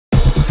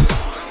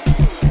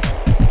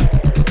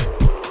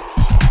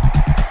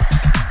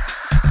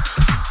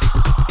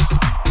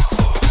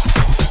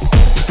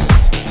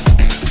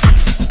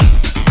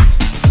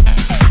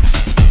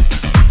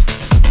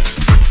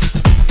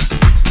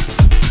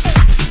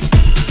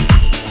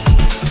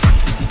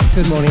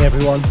Good morning,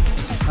 everyone.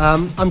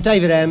 I'm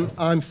David M.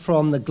 I'm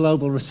from the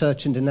Global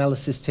Research and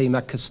Analysis team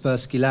at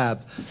Kaspersky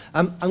Lab.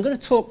 I'm going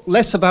to talk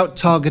less about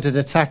targeted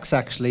attacks,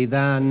 actually,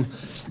 than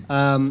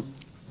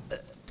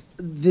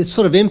the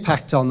sort of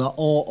impact on that,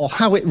 or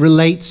how it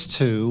relates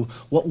to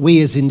what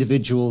we as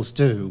individuals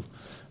do.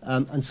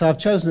 And so I've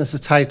chosen as a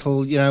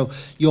title, you know,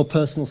 Your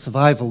Personal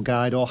Survival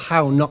Guide, or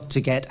How Not to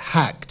Get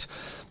Hacked,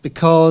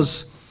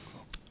 because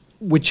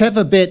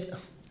whichever bit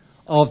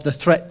of the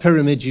threat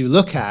pyramid you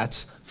look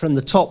at, from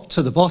the top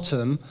to the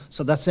bottom,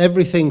 so that's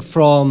everything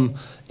from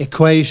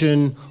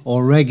Equation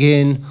or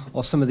Regin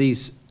or some of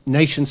these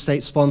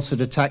nation-state sponsored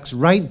attacks,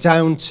 right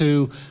down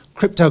to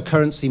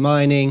cryptocurrency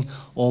mining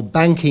or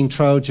banking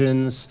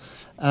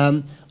Trojans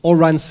or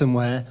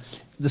ransomware.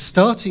 The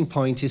starting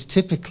point is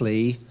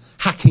typically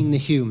hacking the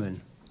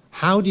human.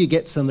 How do you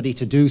get somebody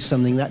to do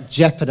something that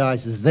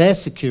jeopardizes their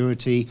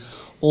security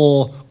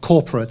or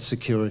corporate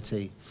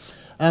security?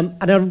 And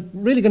I'm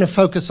really going to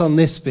focus on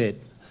this bit,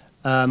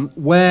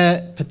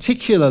 where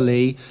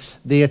particularly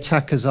the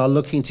attackers are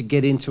looking to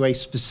get into a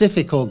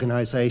specific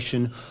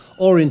organization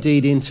or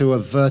indeed into a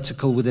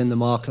vertical within the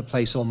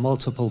marketplace or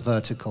multiple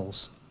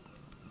verticals.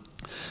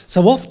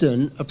 So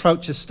often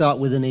approaches start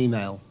with an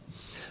email,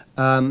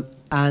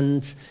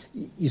 and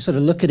you sort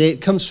of look at it,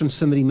 it comes from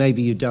somebody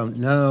maybe you don't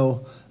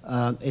know,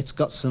 it's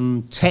got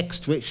some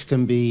text which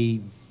can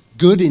be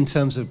good in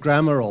terms of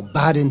grammar or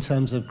bad in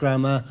terms of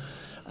grammar,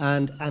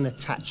 and an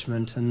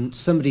attachment, and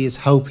somebody is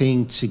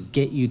hoping to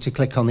get you to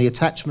click on the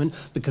attachment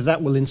because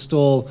that will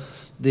install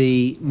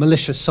the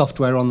malicious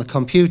software on the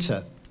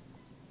computer.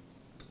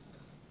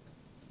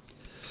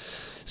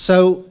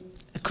 So,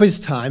 quiz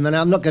time, and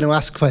I'm not going to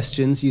ask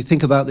questions. You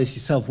think about this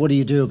yourself. What do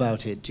you do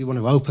about it? Do you want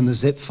to open the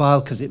zip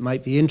file because it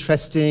might be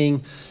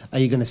interesting? Are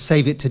you going to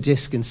save it to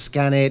disk and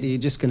scan it? Are you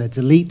just going to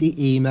delete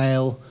the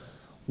email?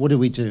 What do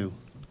we do?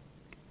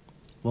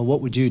 Well,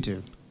 what would you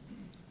do?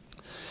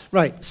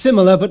 Right,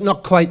 similar but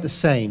not quite the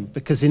same,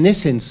 because in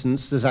this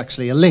instance there's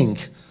actually a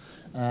link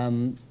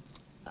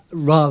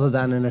rather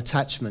than an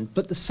attachment.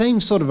 But the same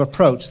sort of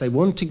approach. They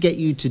want to get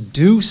you to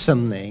do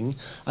something,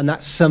 and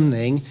that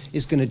something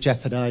is going to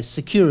jeopardize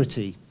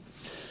security.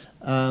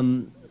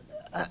 And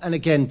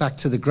again, back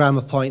to the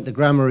grammar point, the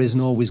grammar isn't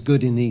always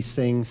good in these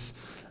things.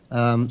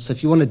 So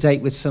if you want to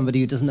date with somebody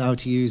who doesn't know how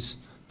to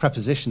use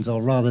prepositions,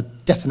 or rather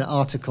definite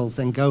articles,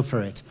 then go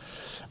for it.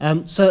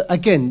 So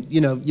again, you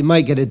know, you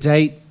might get a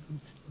date.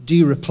 Do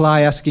you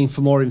reply asking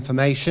for more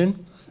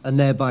information and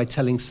thereby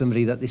telling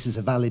somebody that this is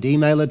a valid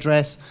email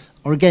address?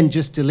 Or again,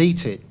 just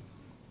delete it?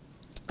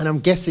 And I'm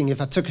guessing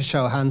if I took a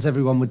show of hands,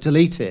 everyone would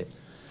delete it,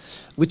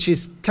 which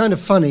is kind of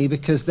funny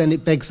because then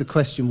it begs the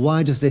question,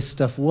 why does this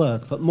stuff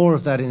work? But more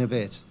of that in a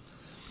bit.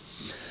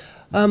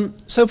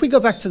 So if we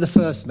go back to the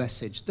first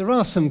message, there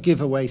are some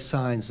giveaway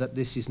signs that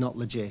this is not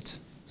legit.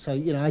 So,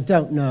 you know, I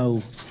don't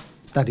know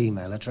that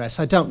email address.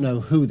 I don't know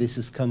who this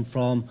has come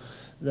from.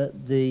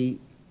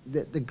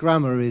 The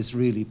grammar is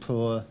really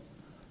poor,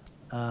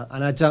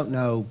 and I don't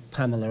know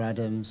Pamela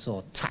Adams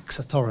or tax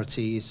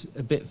authority is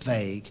a bit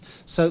vague.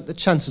 So the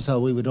chances are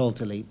we would all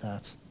delete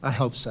that. I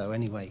hope so,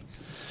 anyway.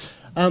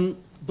 But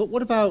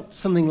what about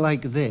something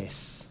like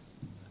this?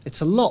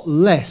 It's a lot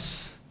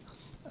less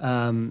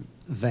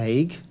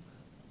vague,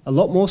 a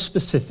lot more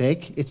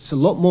specific. It's a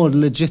lot more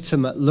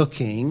legitimate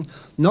looking.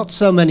 Not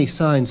so many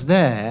signs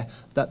there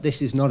that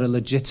this is not a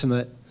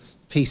legitimate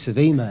piece of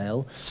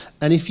email.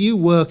 And if you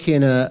work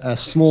in a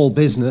small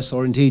business,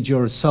 or indeed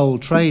you're a sole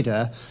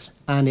trader,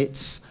 and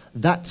it's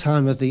that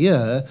time of the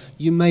year,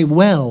 you may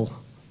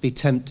well be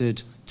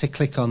tempted to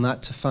click on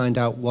that to find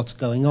out what's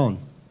going on.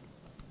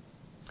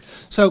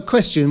 So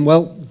question,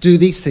 well, do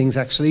these things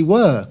actually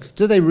work?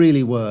 Do they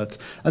really work?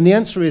 And the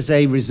answer is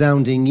a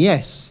resounding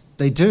yes,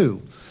 they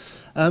do.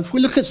 If we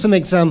look at some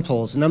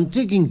examples, and I'm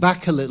digging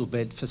back a little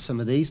bit for some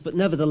of these, but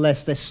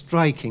nevertheless they're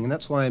striking, and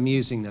that's why I'm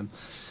using them.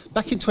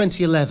 Back in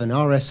 2011,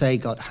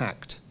 RSA got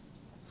hacked.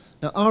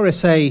 Now,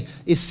 RSA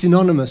is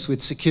synonymous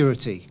with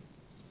security.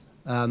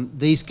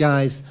 These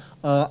guys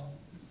are,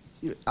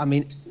 I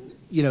mean,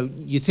 you know,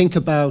 you think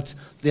about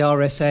the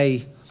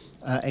RSA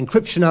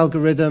encryption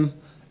algorithm,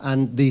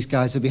 and these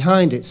guys are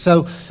behind it.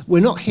 So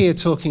we're not here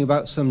talking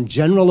about some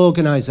general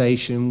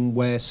organization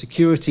where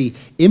security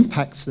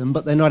impacts them,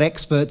 but they're not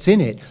experts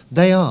in it.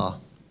 They are.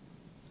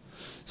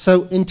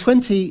 So in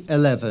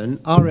 2011,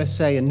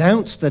 RSA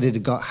announced that it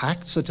had got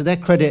hacked. So to their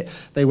credit,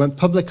 they went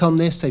public on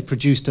this. They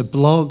produced a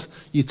blog.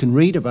 You can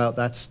read about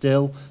that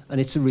still,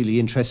 and it's a really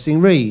interesting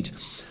read.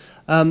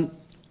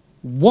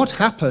 What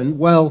happened?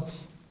 Well,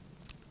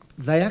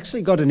 they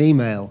actually got an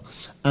email,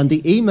 and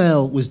the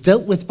email was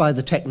dealt with by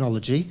the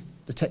technology.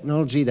 The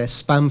technology, their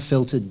spam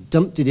filter,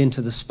 dumped it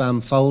into the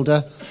spam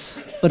folder.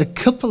 But a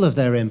couple of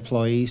their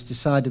employees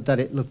decided that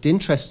it looked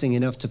interesting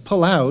enough to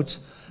pull out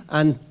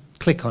and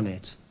click on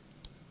it.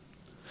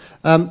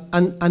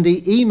 And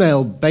the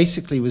email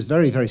basically was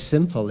very, very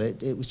simple.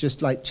 It was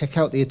just like, check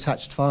out the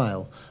attached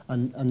file.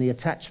 And the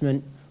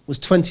attachment was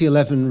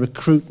 2011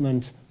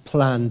 recruitment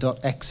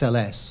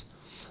plan.xls.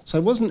 So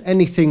it wasn't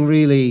anything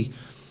really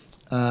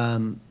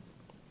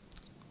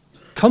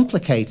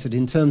complicated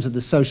in terms of the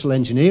social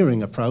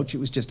engineering approach. It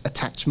was just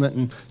attachment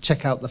and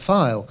check out the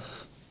file.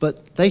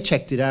 But they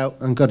checked it out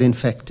and got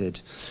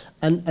infected.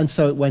 And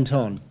so it went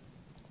on.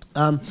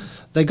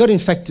 They got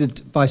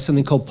infected by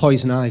something called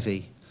poison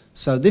ivy.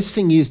 So this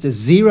thing used a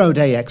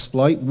 0-day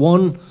exploit,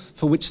 one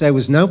for which there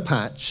was no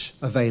patch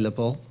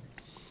available.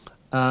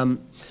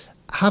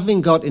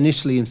 Having got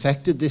initially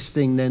infected, this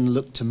thing then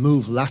looked to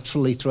move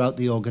laterally throughout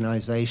the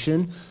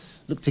organization,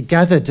 looked to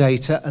gather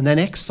data and then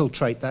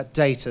exfiltrate that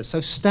data. So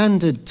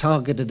standard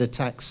targeted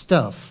attack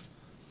stuff.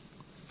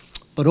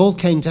 But all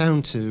came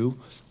down to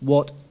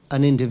what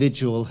an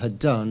individual had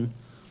done,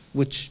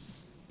 which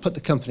put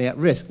the company at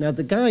risk. Now,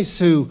 the guys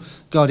who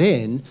got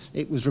in,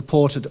 it was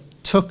reported,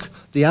 took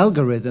the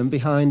algorithm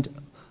behind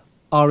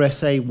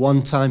RSA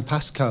one-time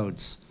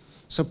passcodes.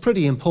 So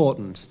pretty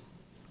important.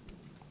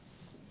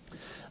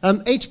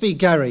 HB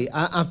Gary,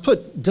 I've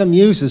put dumb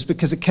users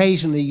because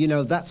occasionally, you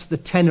know, that's the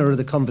tenor of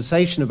the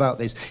conversation about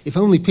this. If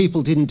only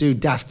people didn't do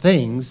daft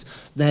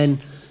things, then,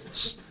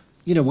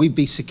 you know, we'd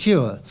be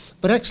secure.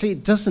 But actually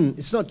it doesn't,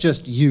 it's not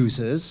just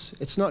users,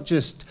 it's not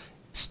just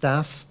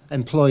staff,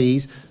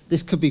 employees,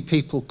 this could be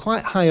people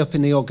quite high up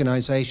in the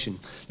organization.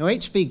 Now,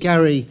 HB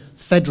Gary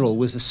Federal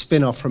was a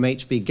spin-off from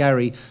HB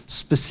Gary,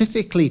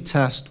 specifically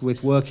tasked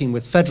with working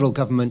with federal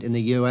government in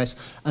the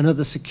US and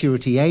other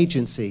security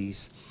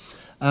agencies.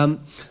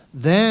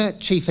 Their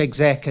chief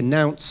exec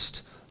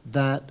announced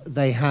that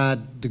they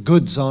had the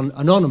goods on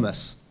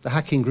Anonymous, the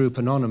hacking group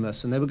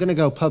Anonymous, and they were going to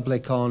go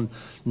public on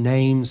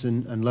names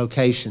and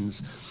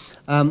locations.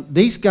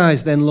 These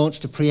guys then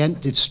launched a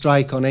preemptive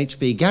strike on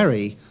HB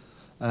Gary.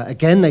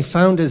 Again, they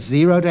found a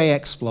 0-day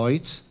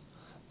exploit.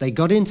 They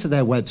got into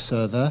their web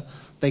server.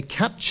 They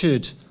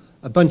captured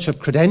a bunch of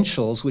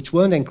credentials which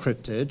weren't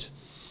encrypted.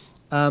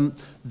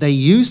 They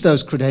used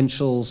those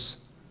credentials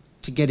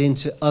to get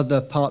into other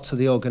parts of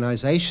the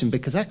organization,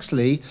 because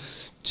actually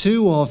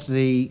 2 of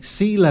the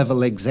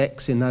C-level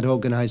execs in that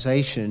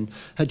organization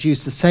had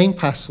used the same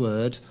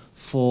password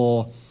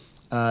for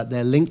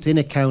their LinkedIn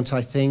account,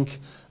 I think,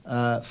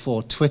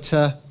 for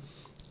Twitter,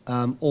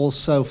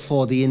 also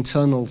for the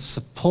internal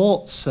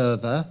support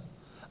server,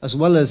 as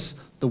well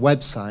as the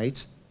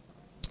website.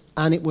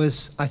 And it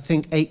was, I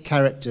think, 8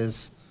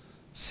 characters,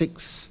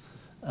 6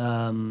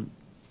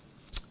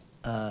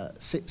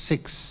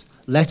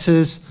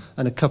 letters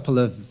and a couple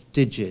of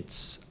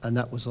digits, and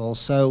that was all.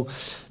 So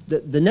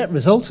the net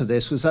result of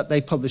this was that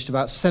they published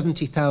about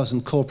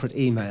 70,000 corporate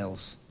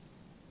emails,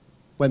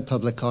 went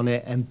public on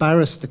it,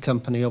 embarrassed the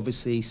company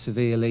obviously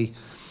severely.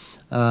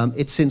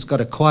 It's since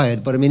got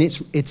acquired, but I mean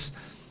its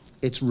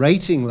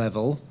rating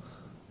level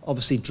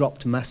obviously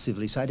dropped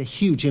massively, so it had a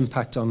huge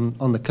impact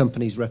on the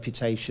company's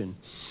reputation.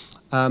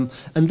 And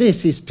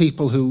this is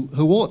people who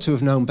ought to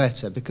have known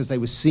better because they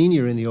were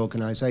senior in the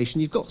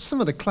organization. You've got some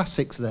of the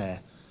classics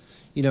there,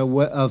 you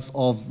know, of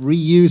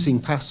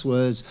reusing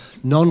passwords,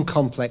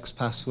 non-complex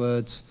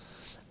passwords,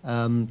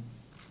 and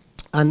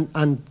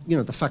you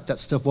know, the fact that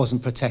stuff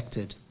wasn't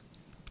protected.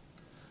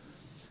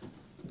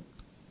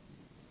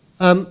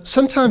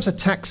 Sometimes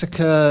attacks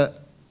occur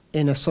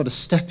in a sort of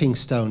stepping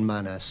stone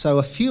manner. So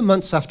a few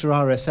months after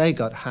RSA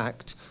got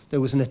hacked, there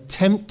was an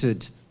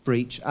attempted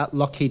breach at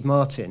Lockheed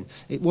Martin.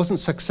 It wasn't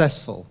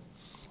successful.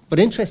 But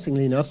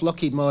interestingly enough,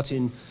 Lockheed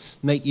Martin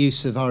make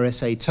use of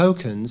RSA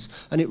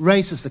tokens, and it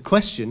raises the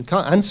question,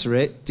 can't answer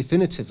it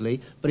definitively,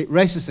 but it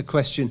raises the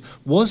question,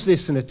 was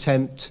this an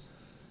attempt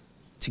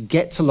to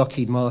get to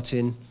Lockheed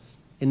Martin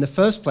in the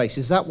first place?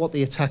 Is that what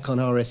the attack on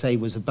RSA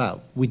was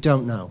about? We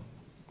don't know.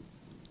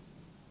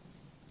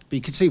 But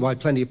you can see why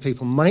plenty of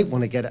people might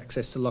want to get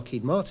access to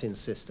Lockheed Martin's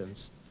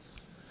systems.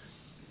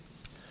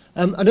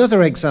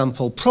 Another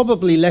example,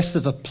 probably less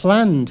of a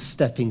planned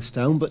stepping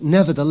stone, but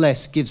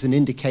nevertheless gives an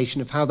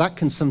indication of how that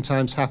can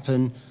sometimes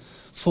happen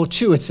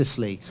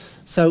fortuitously.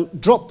 So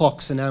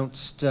Dropbox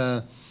announced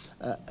an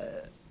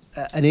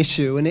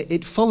issue, and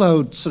it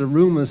followed sort of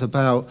rumors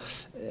about,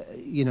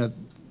 you know,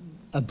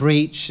 a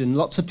breach and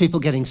lots of people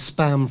getting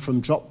spam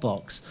from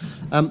Dropbox.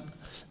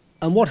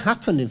 And what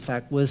happened, in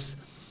fact, was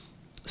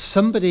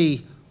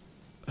somebody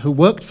who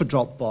worked for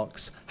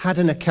Dropbox had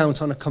an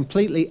account on a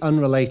completely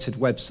unrelated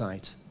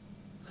website.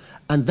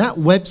 And that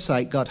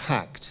website got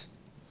hacked.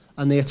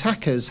 And the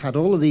attackers had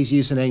all of these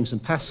usernames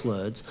and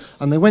passwords,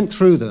 and they went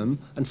through them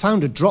and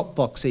found a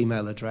Dropbox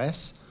email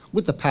address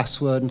with the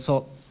password and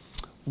thought,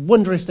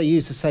 wonder if they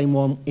use the same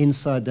one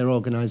inside their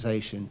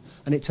organization.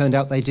 And it turned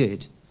out they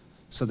did.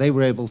 So they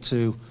were able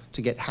to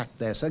get hacked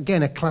there. So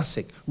again, a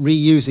classic,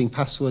 reusing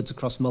passwords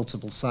across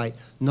multiple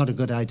sites, not a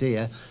good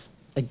idea.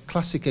 A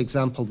classic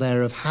example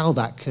there of how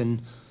that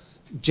can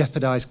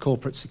jeopardize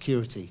corporate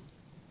security.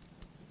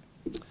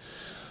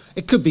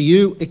 It could be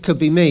you, it could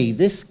be me.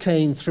 This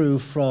came through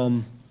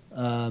from,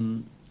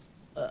 well,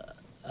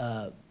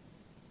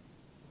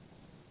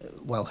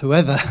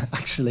 whoever,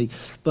 actually.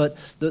 But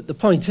the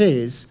point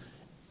is,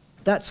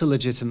 that's a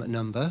legitimate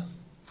number.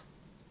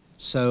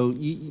 So,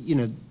 you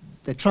know,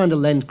 they're trying to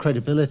lend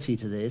credibility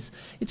to this.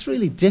 It's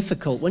really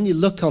difficult. When you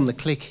look on the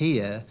click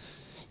here,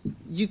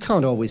 you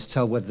can't always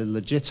tell whether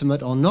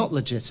legitimate or not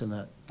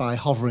legitimate by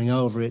hovering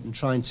over it and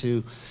trying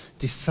to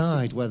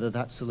decide whether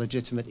that's a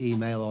legitimate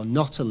email or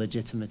not a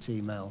legitimate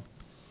email.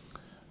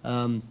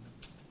 And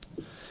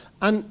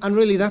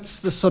really that's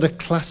the sort of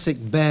classic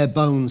bare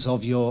bones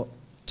of your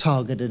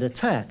targeted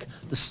attack.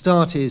 The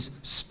start is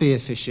spear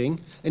phishing,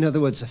 in other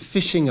words, a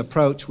phishing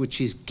approach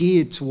which is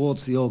geared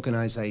towards the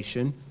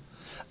organization.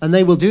 And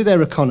they will do their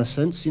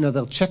reconnaissance. You know,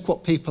 they'll check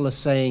what people are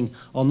saying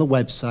on the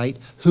website,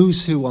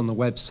 who's who on the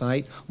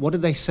website, what are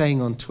they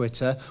saying on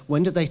Twitter,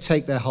 when do they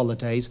take their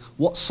holidays,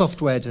 what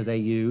software do they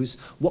use,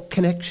 what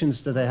connections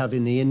do they have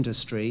in the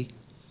industry.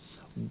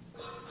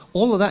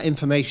 All of that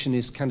information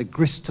is kind of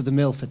grist to the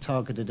mill for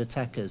targeted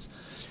attackers.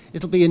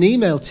 It'll be an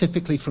email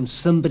typically from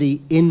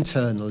somebody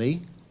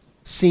internally,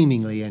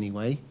 seemingly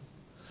anyway,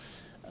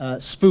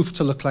 spoofed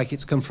to look like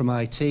it's come from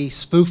IT,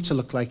 spoofed to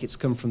look like it's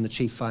come from the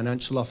chief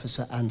financial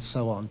officer, and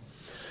so on.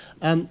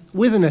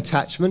 With an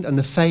attachment, and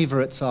the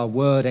favorites are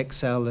Word,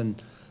 Excel,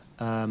 and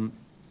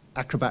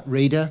Acrobat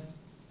Reader.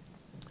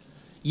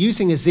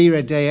 Using a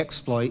zero-day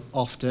exploit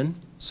often,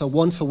 so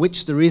one for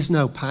which there is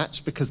no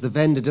patch because the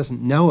vendor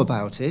doesn't know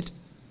about it.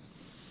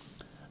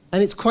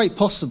 And it's quite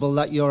possible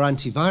that your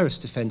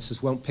antivirus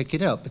defenses won't pick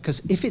it up,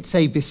 because if it's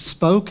a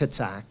bespoke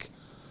attack,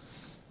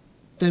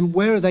 then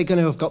where are they going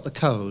to have got the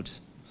code?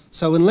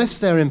 So unless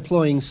they're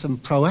employing some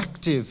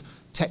proactive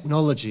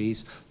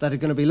technologies that are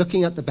going to be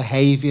looking at the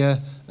behavior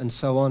and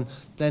so on,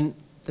 then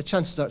the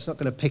chances are it's not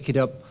going to pick it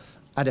up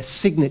at a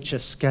signature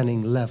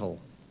scanning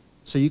level.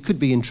 So you could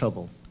be in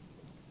trouble.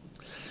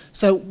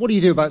 So what do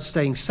you do about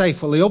staying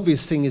safe? Well, the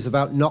obvious thing is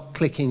about not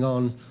clicking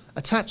on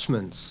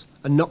attachments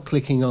and not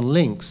clicking on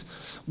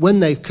links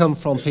when they've come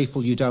from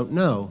people you don't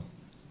know.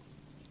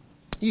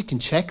 You can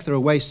check. There are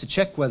ways to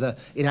check whether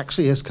it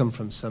actually has come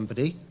from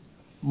somebody.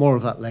 More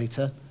of that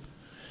later.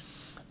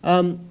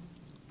 And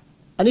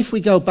if we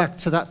go back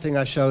to that thing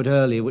I showed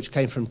earlier, which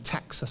came from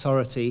Tax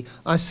Authority,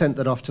 I sent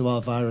that off to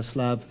our virus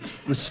lab.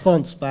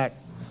 Response back,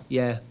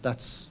 yeah,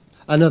 that's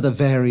another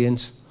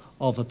variant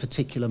of a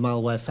particular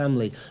malware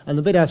family. And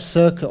the bit I've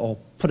circled or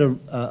put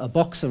a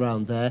box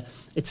around there,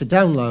 it's a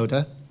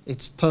downloader.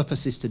 Its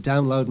purpose is to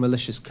download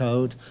malicious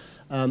code.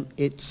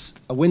 It's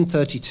a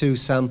Win32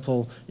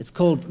 sample. It's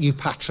called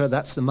Upatra,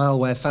 that's the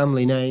malware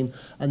family name.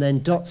 And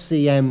then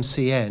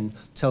 .cmcn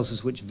tells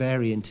us which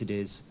variant it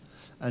is.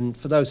 And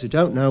for those who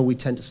don't know, we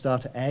tend to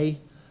start at A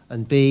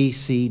and B,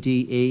 C,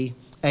 D, E,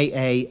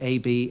 AA,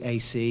 AB,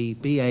 AC,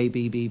 BA,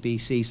 BB,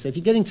 BC. So if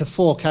you're getting to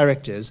 4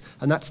 characters,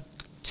 and that's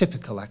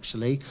typical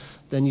actually,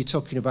 then you're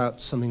talking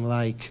about something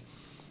like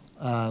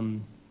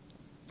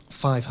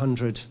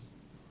 500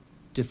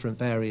 different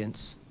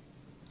variants.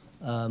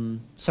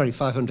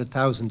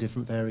 500,000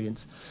 different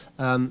variants.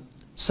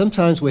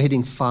 Sometimes we're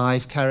hitting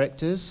 5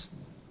 characters,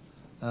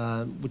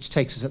 which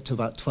takes us up to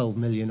about 12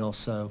 million or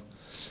so.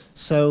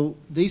 So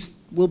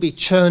these will be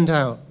churned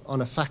out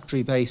on a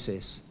factory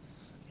basis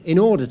in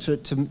order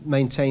to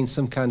maintain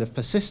some kind of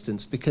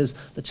persistence, because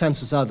the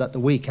chances are that the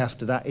week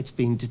after that it's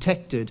been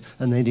detected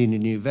and they need a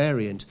new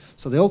variant.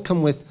 So they all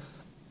come with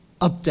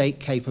update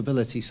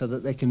capability so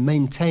that they can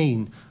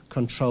maintain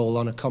control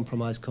on a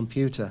compromised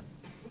computer.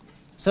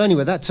 So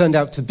anyway, that turned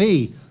out to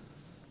be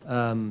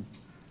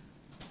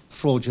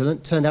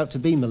fraudulent, turned out to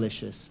be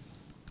malicious.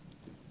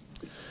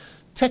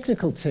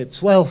 Technical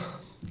tips. Well,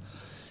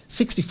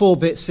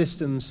 64-bit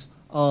systems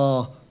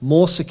are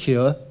more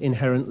secure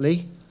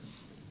inherently.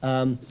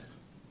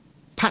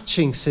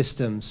 Patching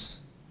systems,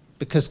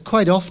 because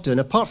quite often,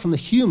 apart from the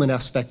human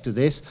aspect of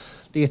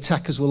this, the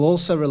attackers will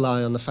also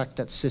rely on the fact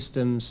that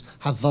systems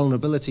have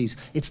vulnerabilities.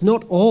 It's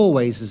not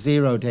always a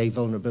zero-day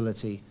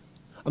vulnerability.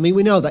 I mean,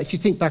 we know that if you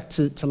think back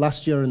to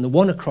last year in the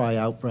WannaCry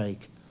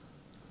outbreak,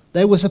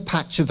 there was a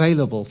patch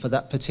available for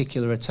that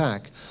particular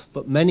attack,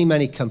 but many,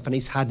 many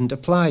companies hadn't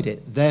applied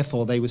it.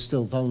 Therefore, they were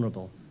still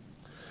vulnerable.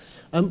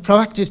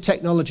 Proactive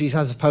technologies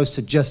as opposed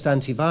to just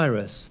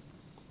antivirus.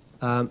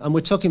 And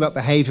we're talking about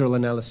behavioral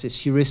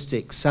analysis,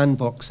 heuristics,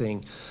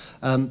 sandboxing,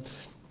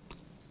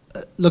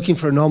 looking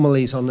for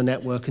anomalies on the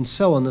network and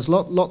so on. There's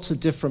lots of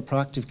different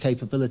proactive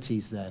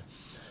capabilities there.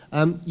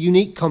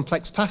 Unique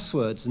complex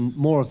passwords, and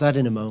more of that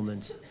in a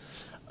moment.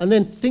 And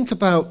then think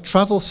about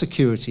travel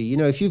security. You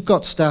know, if you've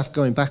got staff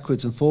going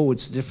backwards and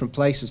forwards to different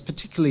places,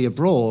 particularly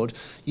abroad,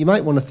 you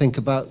might want to think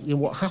about, you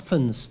know, what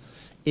happens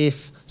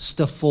if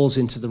stuff falls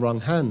into the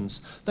wrong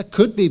hands. That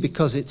could be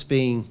because it's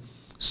being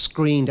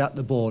screened at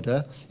the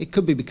border. It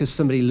could be because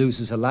somebody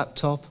loses a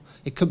laptop.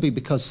 It could be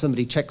because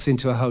somebody checks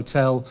into a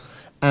hotel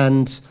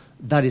and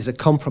that is a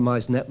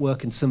compromised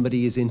network and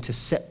somebody is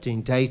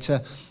intercepting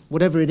data.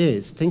 Whatever it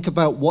is, think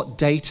about what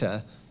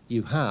data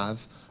you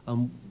have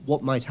and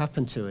what might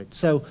happen to it.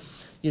 So,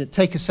 you know,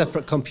 take a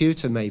separate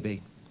computer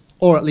maybe,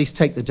 or at least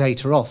take the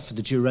data off for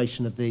the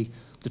duration of the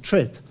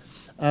trip.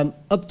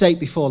 Update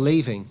before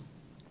leaving.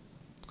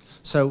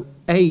 So,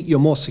 A, you're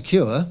more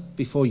secure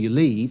before you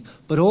leave,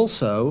 but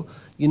also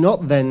you're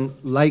not then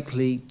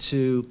likely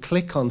to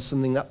click on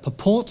something that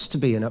purports to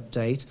be an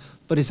update,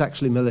 but is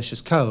actually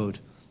malicious code.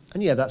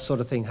 And yeah, that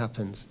sort of thing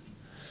happens.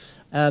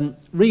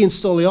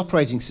 Reinstall the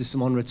operating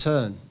system on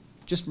return.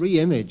 Just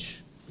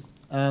re-image.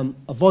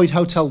 Avoid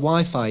hotel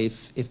Wi-Fi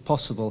if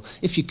possible.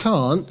 If you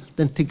can't,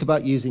 then think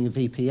about using a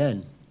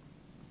VPN.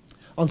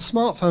 On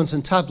smartphones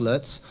and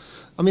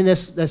tablets, I mean,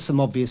 there's some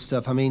obvious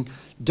stuff. I mean,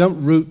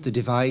 don't root the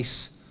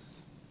device.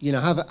 You know,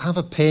 have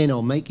a PIN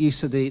or make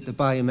use of the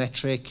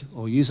biometric,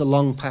 or use a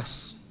long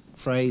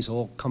passphrase,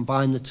 or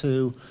combine the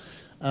two.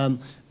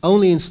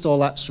 Only install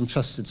apps from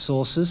trusted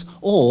sources,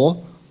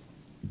 or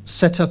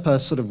set up a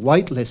sort of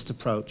whitelist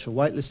approach, a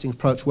whitelisting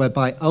approach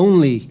whereby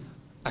only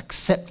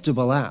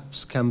acceptable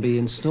apps can be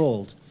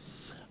installed.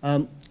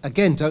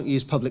 Again, don't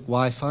use public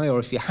Wi-Fi, or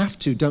if you have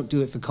to, don't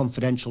do it for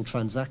confidential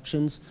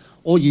transactions,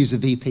 or use a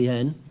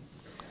VPN.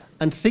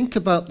 And think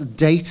about the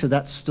data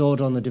that's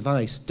stored on the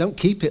device. Don't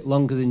keep it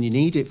longer than you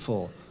need it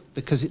for,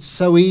 because it's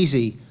so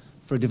easy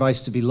for a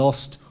device to be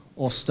lost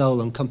or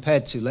stolen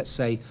compared to, let's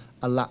say,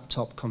 a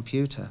laptop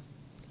computer.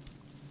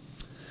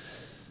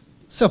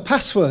 So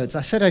passwords,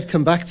 I said I'd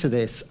come back to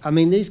this. I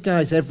mean, these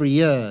guys every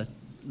year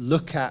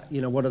look at,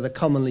 you know, what are the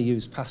commonly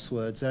used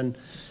passwords, and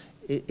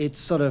it's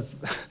sort of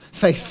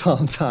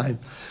facepalm time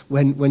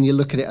when you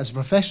look at it as a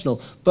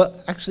professional.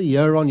 But actually,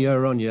 year on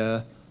year on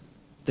year,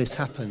 this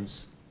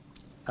happens.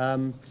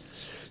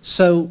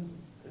 So,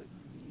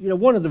 you know,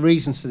 one of the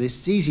reasons for this,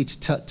 it's easy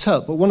to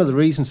tut, but one of the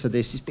reasons for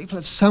this is people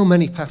have so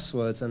many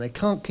passwords and they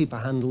can't keep a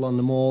handle on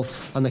them all,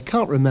 and they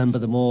can't remember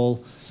them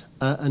all,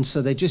 and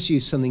so they just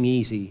use something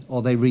easy,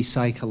 or they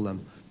recycle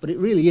them. But it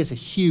really is a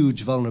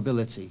huge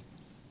vulnerability.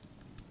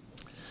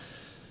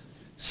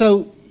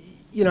 So,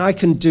 you know, I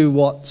can do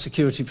what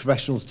security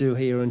professionals do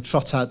here and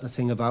trot out the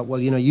thing about, well,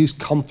 you know, use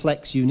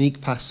complex,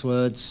 unique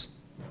passwords.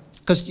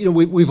 Because, you know,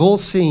 we've all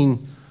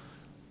seen,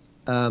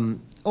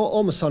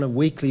 almost on a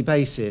weekly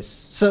basis,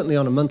 certainly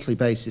on a monthly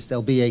basis,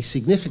 there'll be a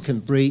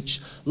significant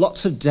breach,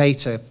 lots of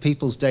data,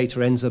 people's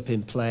data ends up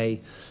in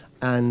play,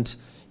 and,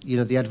 you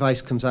know, the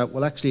advice comes out,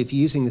 well, actually, if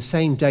you're using the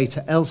same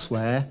data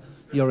elsewhere,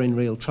 you're in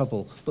real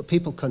trouble. But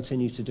people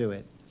continue to do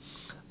it.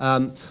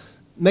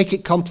 Make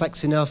it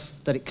complex enough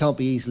that it can't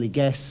be easily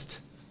guessed.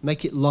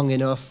 Make it long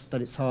enough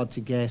that it's hard to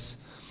guess.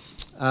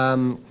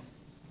 And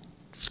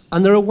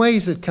there are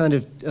ways of kind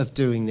of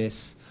doing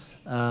this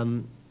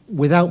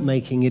without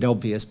making it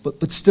obvious,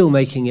 but still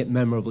making it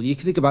memorable. You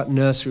can think about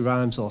nursery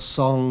rhymes or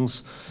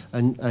songs,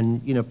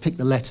 and you know, pick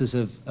the letters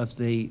of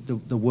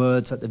the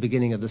words at the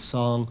beginning of the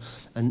song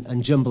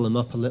and jumble them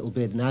up a little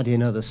bit and add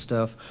in other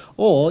stuff.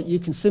 Or you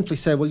can simply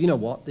say, well, you know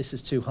what, this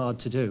is too hard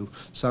to do,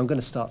 so I'm going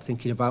to start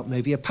thinking about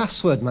maybe a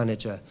password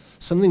manager,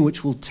 something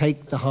which will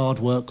take the hard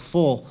work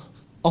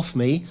off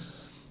me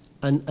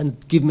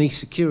and give me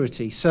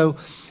security. So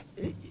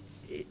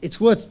it's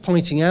worth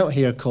pointing out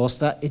here, of course,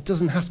 that it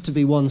doesn't have to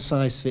be one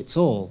size fits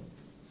all.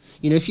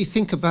 You know, if you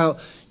think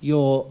about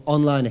your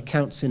online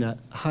accounts in a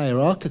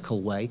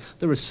hierarchical way,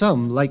 there are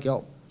some, like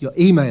your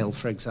email,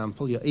 for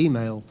example, your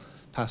email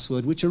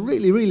password, which are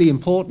really, really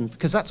important,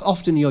 because that's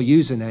often your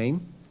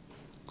username.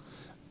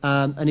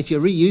 And if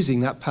you're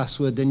reusing that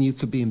password, then you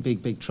could be in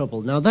big, big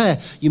trouble. Now there,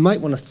 you might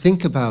want to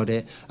think about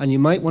it, and you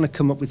might want to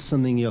come up with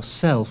something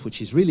yourself,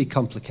 which is really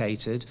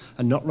complicated,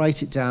 and not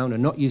write it down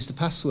and not use the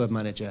password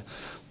manager.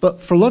 But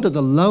for a lot of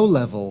the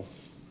low-level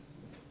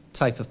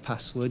type of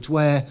passwords,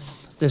 where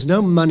there's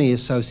no money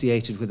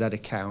associated with that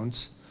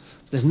account,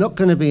 there's not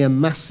going to be a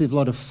massive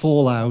lot of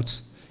fallout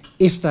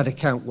if that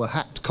account were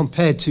hacked,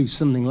 compared to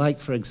something like,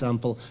 for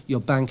example,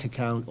 your bank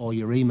account or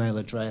your email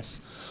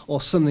address, or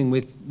something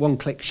with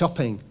one-click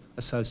shopping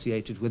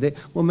associated with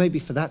it. Well, maybe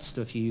for that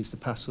stuff you use the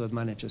password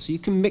manager. So you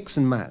can mix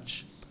and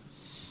match.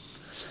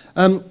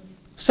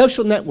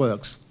 Social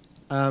networks,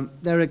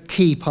 they're a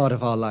key part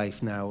of our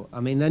life now. I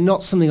mean, they're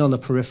not something on the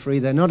periphery.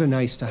 They're not a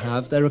nice to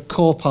have. They're a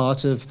core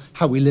part of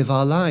how we live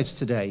our lives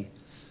today,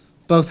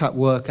 both at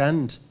work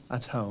and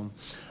at home.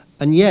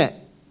 And yet,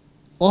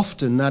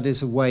 often that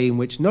is a way in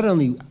which not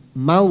only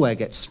malware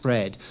gets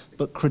spread,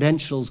 but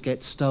credentials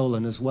get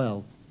stolen as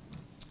well.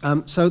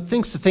 So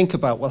things to think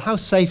about. Well, how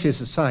safe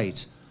is a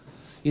site?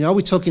 You know, are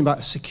we talking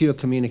about secure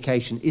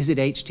communication? Is it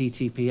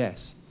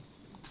HTTPS?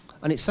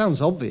 And it sounds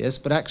obvious,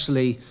 but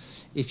actually,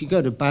 if you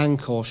go to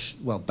bank or,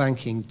 well,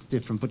 banking is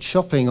different, but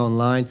shopping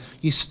online,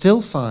 you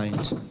still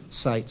find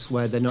sites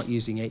where they're not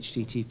using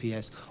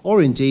HTTPS.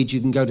 Or indeed,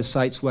 you can go to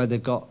sites where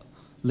they've got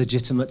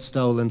legitimate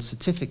stolen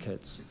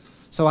certificates.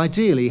 So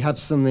ideally, have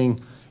something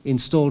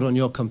installed on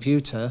your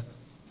computer,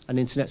 an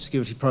internet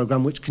security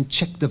program, which can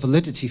check the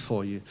validity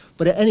for you.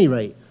 But at any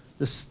rate,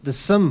 there's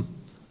some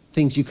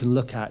things you can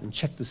look at and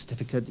check the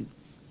certificate,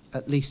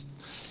 at least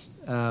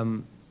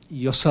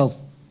yourself,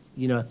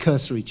 you know, a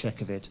cursory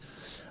check of it.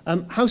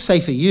 How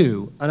safe are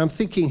you? And I'm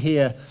thinking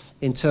here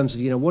in terms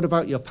of, you know, what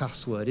about your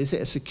password? Is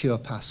it a secure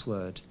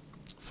password,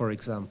 for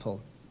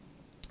example?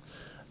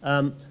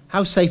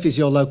 How safe is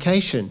your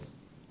location?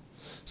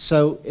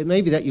 So it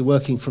may be that you're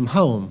working from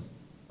home.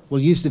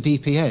 Well, use the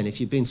VPN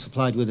if you've been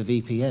supplied with a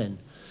VPN.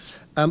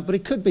 But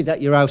it could be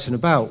that you're out and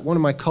about. One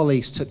of my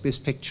colleagues took this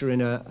picture in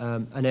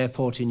an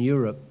airport in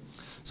Europe.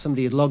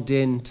 Somebody had logged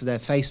in to their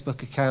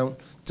Facebook account,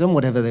 done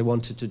whatever they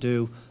wanted to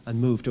do,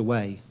 and moved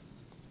away.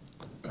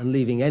 and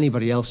leaving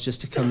anybody else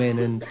just to come in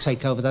and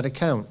take over that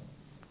account.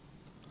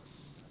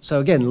 So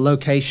again,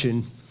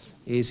 location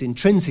is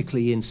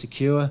intrinsically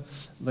insecure,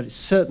 but it's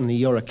certainly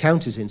your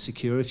account is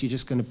insecure if you're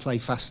just going to play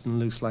fast and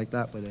loose like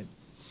that with it.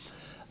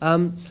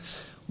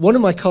 One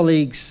of my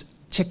colleagues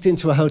checked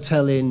into a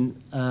hotel in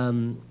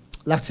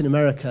Latin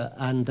America,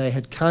 and they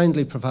had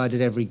kindly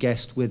provided every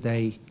guest with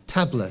a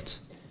tablet,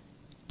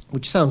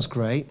 which sounds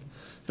great,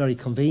 very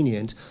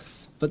convenient,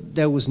 but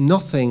there was no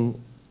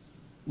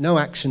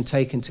action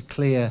taken to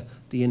clear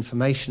the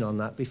information on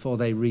that before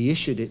they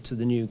reissued it to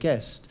the new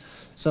guest.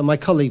 So my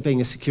colleague,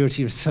 being a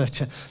security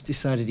researcher,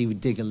 decided he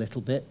would dig a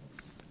little bit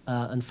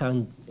and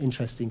found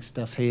interesting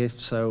stuff here.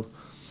 So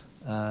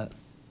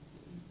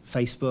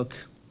Facebook,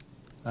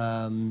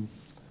 a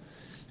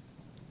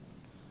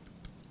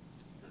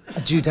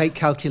due date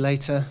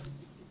calculator,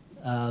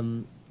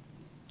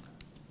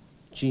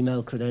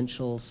 Gmail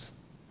credentials,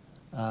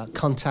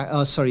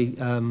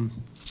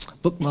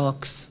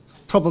 bookmarks,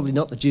 probably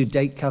not the due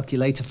date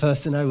calculator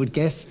person, I would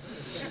guess.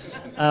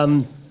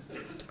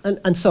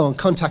 And so on,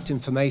 contact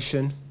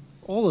information,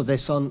 all of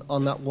this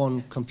on that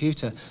one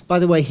computer. By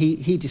the way,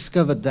 he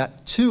discovered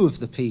that 2 of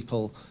the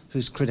people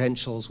whose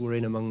credentials were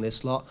in among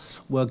this lot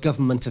were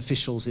government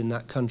officials in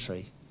that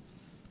country.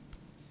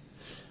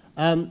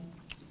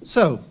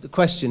 So the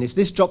question, if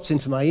this drops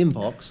into my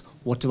inbox,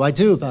 what do I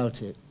do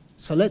about it?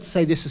 So let's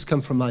say this has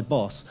come from my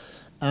boss.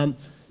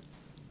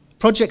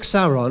 Project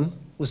Sauron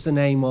was the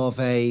name of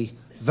a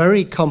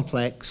very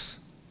complex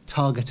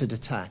targeted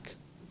attack.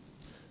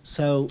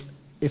 So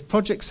if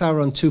Project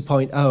Sauron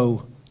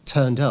 2.0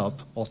 turned up,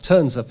 or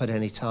turns up at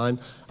any time,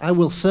 I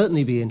will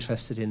certainly be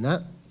interested in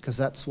that, because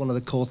that's one of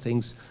the core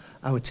things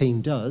our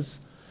team does.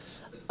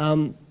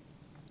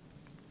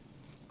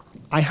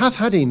 I have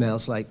had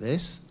emails like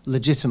this,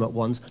 legitimate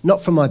ones,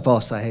 not from my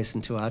boss, I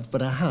hasten to add,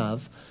 but I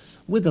have,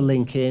 with a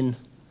link in,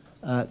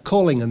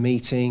 calling a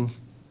meeting,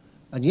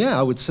 and yeah,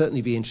 I would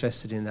certainly be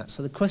interested in that.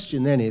 So the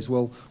question then is,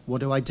 well, what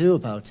do I do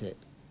about it?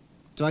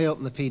 Do I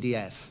open the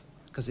PDF?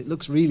 Because it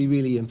looks really,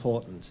 really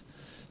important.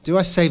 Do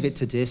I save it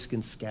to disk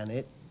and scan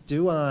it?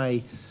 Do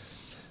I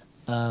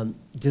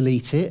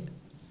delete it?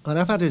 And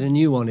I've added a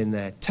new one in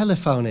there.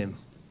 Telephone him.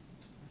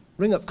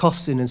 Ring up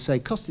Costin and say,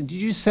 Costin, did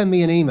you send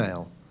me an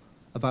email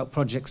about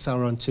Project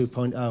Sauron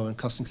 2.0? And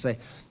Costin can say,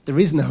 there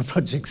is no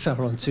Project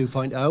Sauron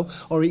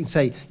 2.0. Or he can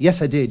say,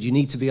 yes, I did. You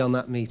need to be on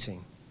that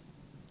meeting.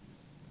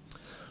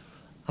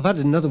 I've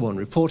added another one,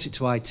 report it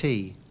to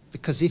IT.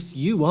 Because if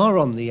you are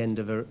on the end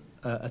of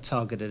a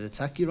targeted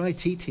attack, your IT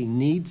team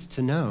needs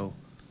to know.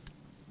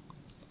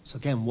 So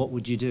again, what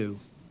would you do?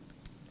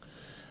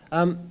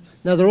 Now,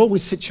 there are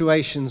always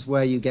situations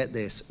where you get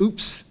this.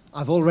 Oops,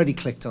 I've already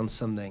clicked on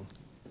something.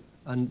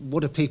 And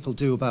what do people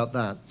do about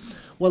that?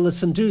 Well, there's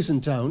some do's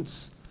and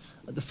don'ts.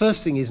 The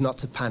first thing is not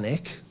to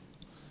panic.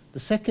 The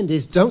second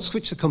is don't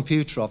switch the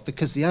computer off,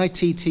 because the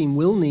IT team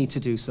will need to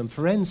do some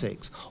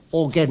forensics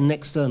or get an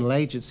external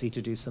agency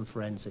to do some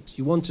forensics.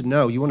 You want to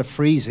know, you want to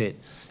freeze it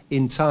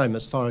in time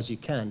as far as you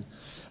can.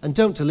 And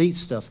don't delete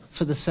stuff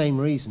for the same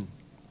reason.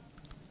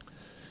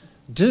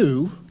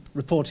 Do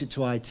report it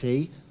to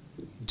IT.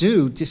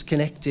 Do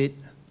disconnect it,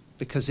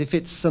 because if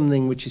it's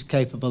something which is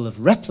capable of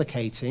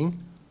replicating,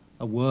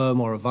 a worm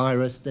or a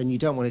virus, then you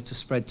don't want it to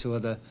spread to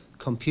other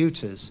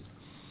computers.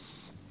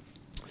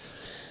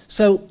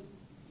 So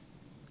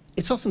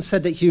it's often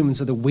said that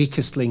humans are the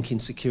weakest link in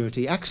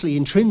security. Actually,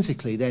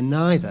 intrinsically, they're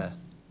neither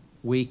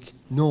weak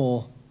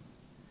nor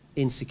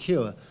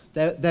insecure.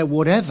 They're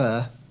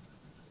whatever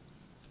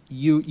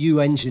you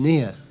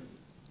engineer.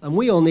 And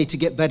we all need to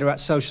get better at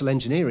social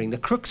engineering. The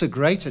crooks are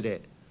great at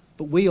it,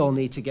 but we all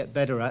need to get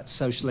better at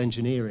social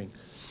engineering.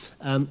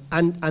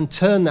 And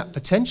turn that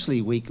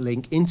potentially weak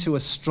link into a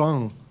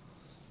strong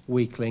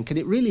weak link. And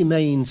it really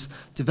means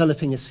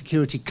developing a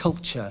security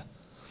culture.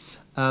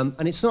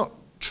 And it's not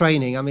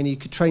training. I mean, you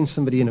could train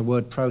somebody in a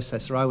word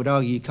processor. I would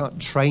argue you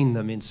can't train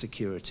them in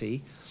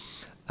security.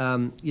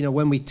 You know,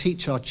 when we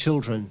teach our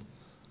children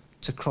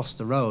to cross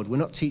the road, we're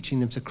not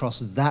teaching them to cross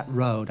that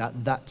road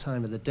at that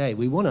time of the day.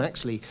 We want to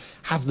actually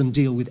have them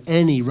deal with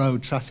any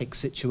road traffic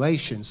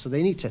situation, so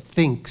they need to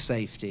think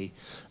safety,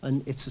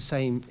 and it's the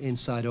same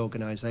inside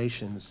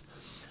organizations.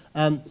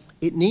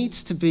 It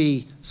needs to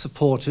be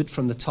supported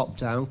from the top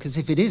down, because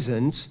if it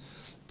isn't,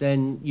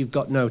 then you've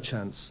got no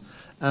chance.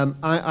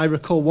 I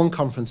recall one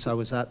conference I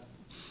was at.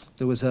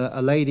 There was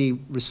a lady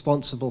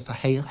responsible for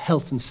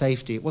health and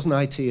safety. It wasn't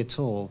IT at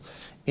all,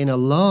 in a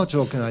large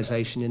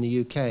organization in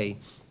the UK.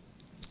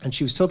 And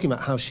she was talking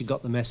about how she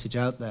got the message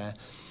out there.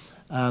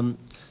 And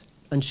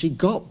she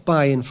got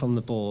buy-in from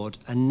the board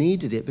and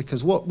needed it,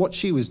 because what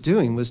she was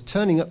doing was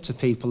turning up to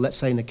people, let's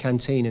say in the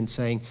canteen, and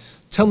saying,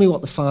 tell me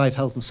what the 5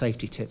 health and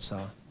safety tips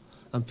are.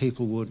 And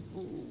people would,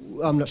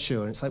 I'm not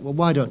sure. And it's like, well,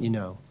 why don't you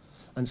know?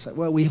 And it's like,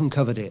 well, we haven't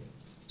covered it.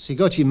 So you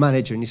go to your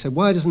manager and you say,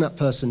 why doesn't that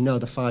person know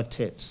the 5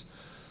 tips?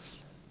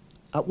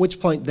 At which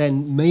point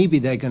then maybe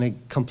they're going to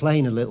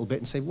complain a little bit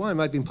and say, why am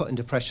I being put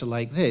under pressure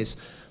like this?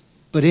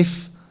 But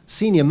if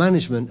senior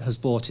management has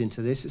bought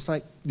into this, it's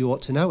like, you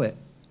ought to know it.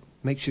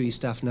 Make sure your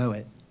staff know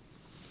it.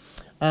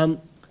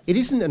 It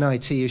isn't an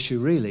IT issue,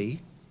 really.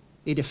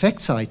 It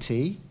affects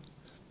IT,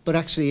 but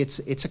actually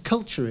it's a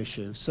culture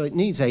issue. So it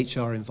needs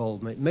HR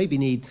involvement. It maybe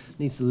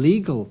needs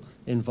legal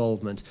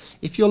involvement.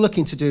 If you're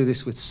looking to do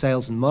this with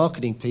sales and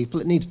marketing people,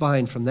 it needs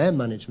buy-in from their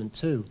management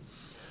too.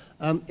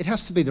 It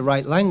has to be the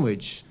right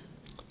language.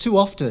 Too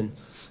often,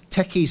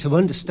 techies who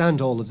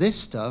understand all of this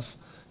stuff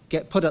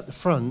get put at the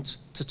front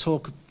to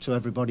talk to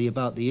everybody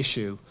about the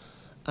issue.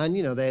 And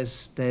you know,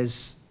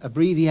 there's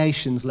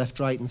abbreviations left,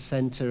 right, and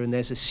center, and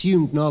there's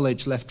assumed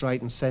knowledge left,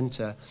 right, and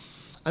center.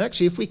 And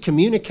actually, if we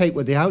communicate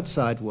with the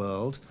outside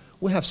world,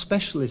 we have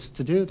specialists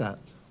to do that.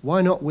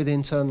 Why not with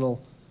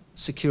internal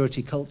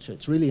security culture?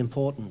 It's really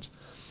important.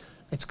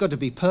 It's got to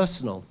be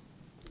personal.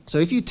 So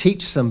if you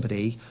teach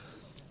somebody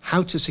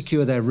how to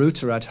secure their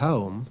router at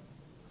home,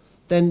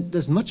 then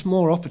there's much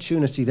more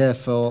opportunity there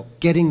for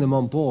getting them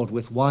on board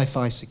with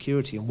Wi-Fi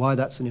security and why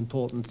that's an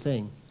important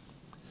thing.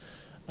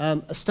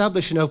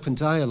 Establish an open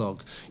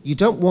dialogue. You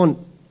don't want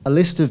a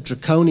list of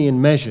draconian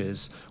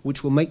measures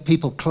which will make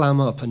people clam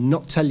up and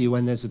not tell you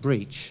when there's a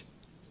breach.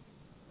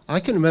 I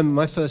can remember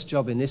my first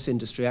job in this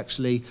industry,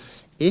 actually.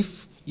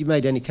 If you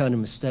made any kind of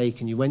mistake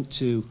and you went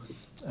to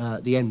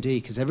the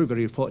MD, because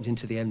everybody reported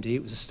into the MD,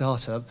 it was a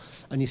startup,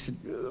 and you said,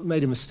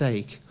 made a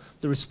mistake,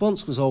 the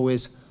response was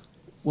always,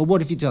 well,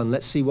 what have you done?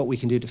 Let's see what we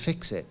can do to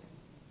fix it.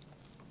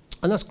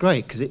 And that's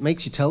great, because it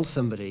makes you tell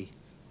somebody,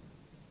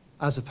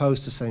 as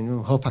opposed to saying,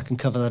 oh, hope I can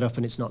cover that up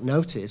and it's not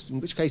noticed, in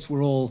which case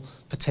we're all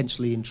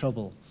potentially in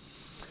trouble.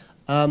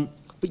 But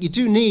you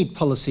do need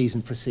policies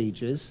and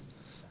procedures,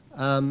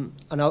 and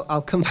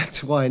I'll come back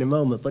to why in a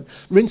moment, but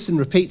rinse and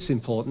repeat's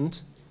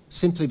important,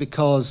 simply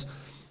because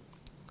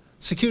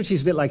security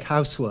is a bit like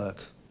housework.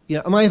 You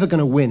know, am I ever going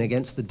to win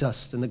against the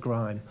dust and the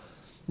grime?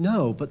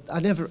 No, but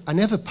I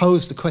never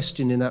posed the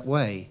question in that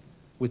way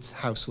with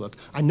housework.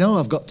 I know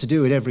I've got to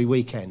do it every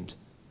weekend.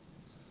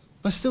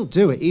 But I still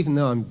do it, even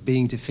though I'm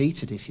being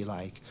defeated, if you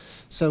like.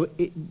 So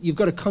you've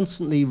got to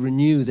constantly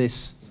renew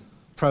this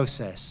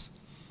process.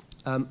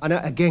 And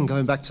again,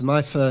 going back to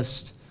my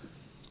first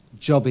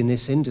job in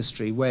this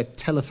industry, where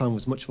telephone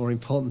was much more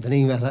important than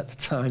email at the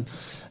time.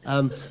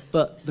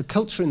 But the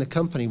culture in the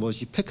company was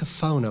you pick a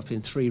phone up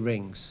in 3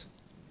 rings.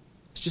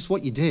 It's just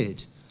what you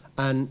did.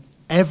 And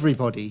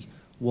everybody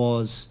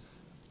was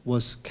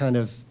kind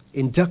of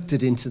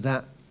inducted into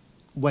that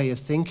way of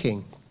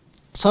thinking.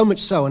 So much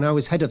so, and I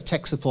was head of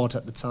tech support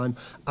at the time,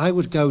 I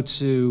would go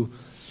to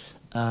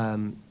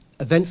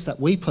events that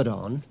we put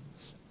on,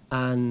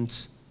 and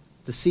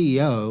the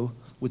CEO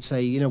would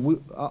say, you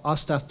know, our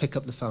staff pick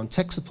up the phone.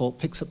 Tech support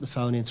picks up the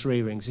phone in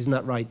 3 rings. Isn't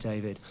that right,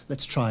 David?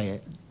 Let's try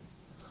it.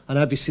 And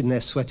I'd be sitting there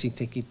sweating,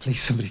 thinking,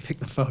 please, somebody pick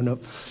the phone up.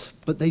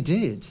 But they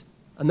did.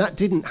 And that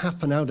didn't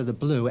happen out of the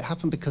blue. It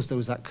happened because there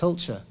was that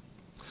culture.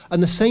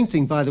 And the same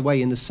thing, by the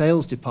way, in the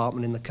sales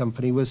department in the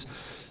company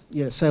was,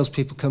 you know,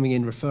 salespeople coming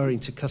in referring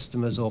to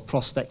customers or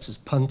prospects as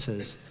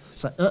punters.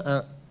 It's like,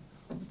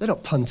 they're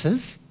not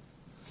punters.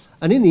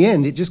 And in the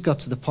end, it just got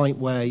to the point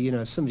where, you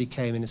know, somebody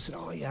came in and said,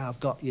 oh, yeah, I've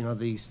got, you know,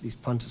 these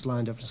punters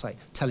lined up. It's like,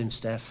 tell him,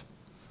 Steph,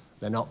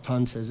 they're not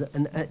punters.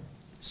 And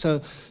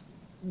so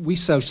we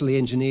socially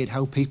engineered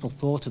how people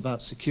thought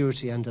about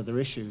security and other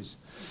issues.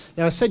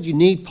 Now, I said you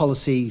need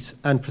policies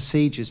and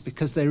procedures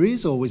because there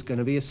is always going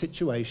to be a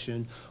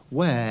situation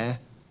where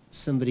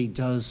somebody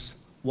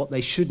does what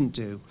they shouldn't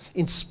do,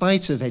 in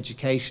spite of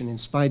education, in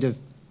spite of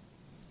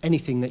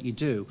anything that you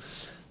do.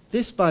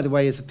 This, by the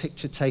way, is a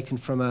picture taken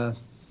from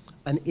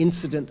an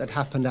incident that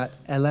happened at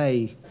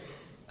LA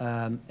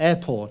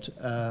airport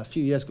a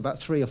few years ago, about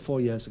 3 or 4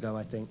 years ago,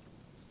 I think,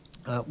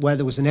 where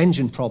there was an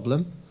engine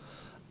problem,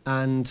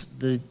 and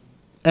the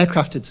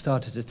aircraft had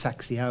started to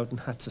taxi out and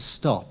had to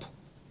stop.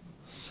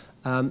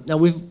 Now,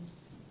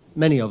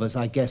 many of us,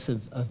 I guess,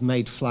 have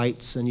made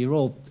flights, and you're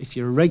all, if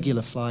you're a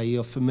regular flyer,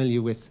 you're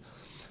familiar with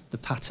the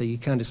patter, you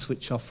kind of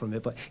switch off from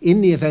it. But in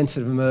the event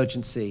of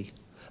emergency,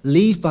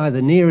 leave by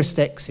the nearest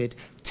exit,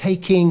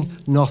 taking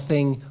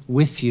nothing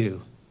with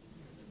you.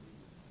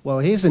 Well,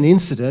 here's an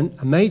incident,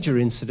 a major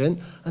incident,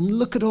 and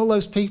look at all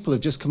those people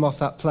who've just come off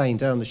that plane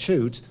down the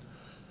chute.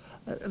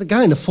 The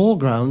guy in the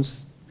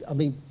foreground's, I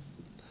mean,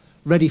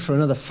 ready for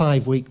another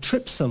 5-week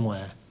trip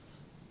somewhere.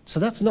 So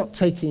that's not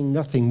taking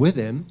nothing with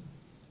him.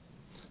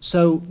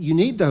 So you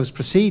need those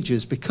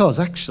procedures because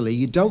actually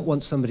you don't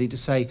want somebody to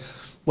say,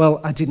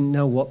 well, I didn't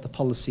know what the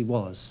policy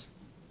was.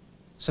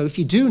 So if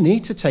you do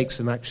need to take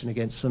some action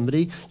against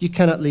somebody, you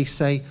can at least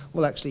say,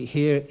 well, actually,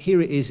 here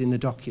it is in the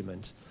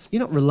document. You're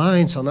not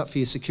reliant on that for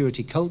your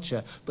security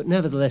culture, but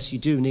nevertheless, you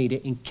do need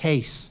it in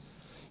case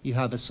you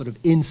have a sort of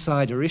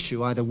insider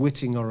issue, either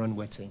witting or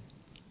unwitting.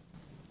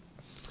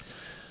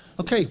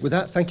 Okay, with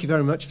that, thank you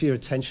very much for your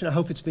attention. I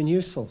hope it's been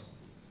useful.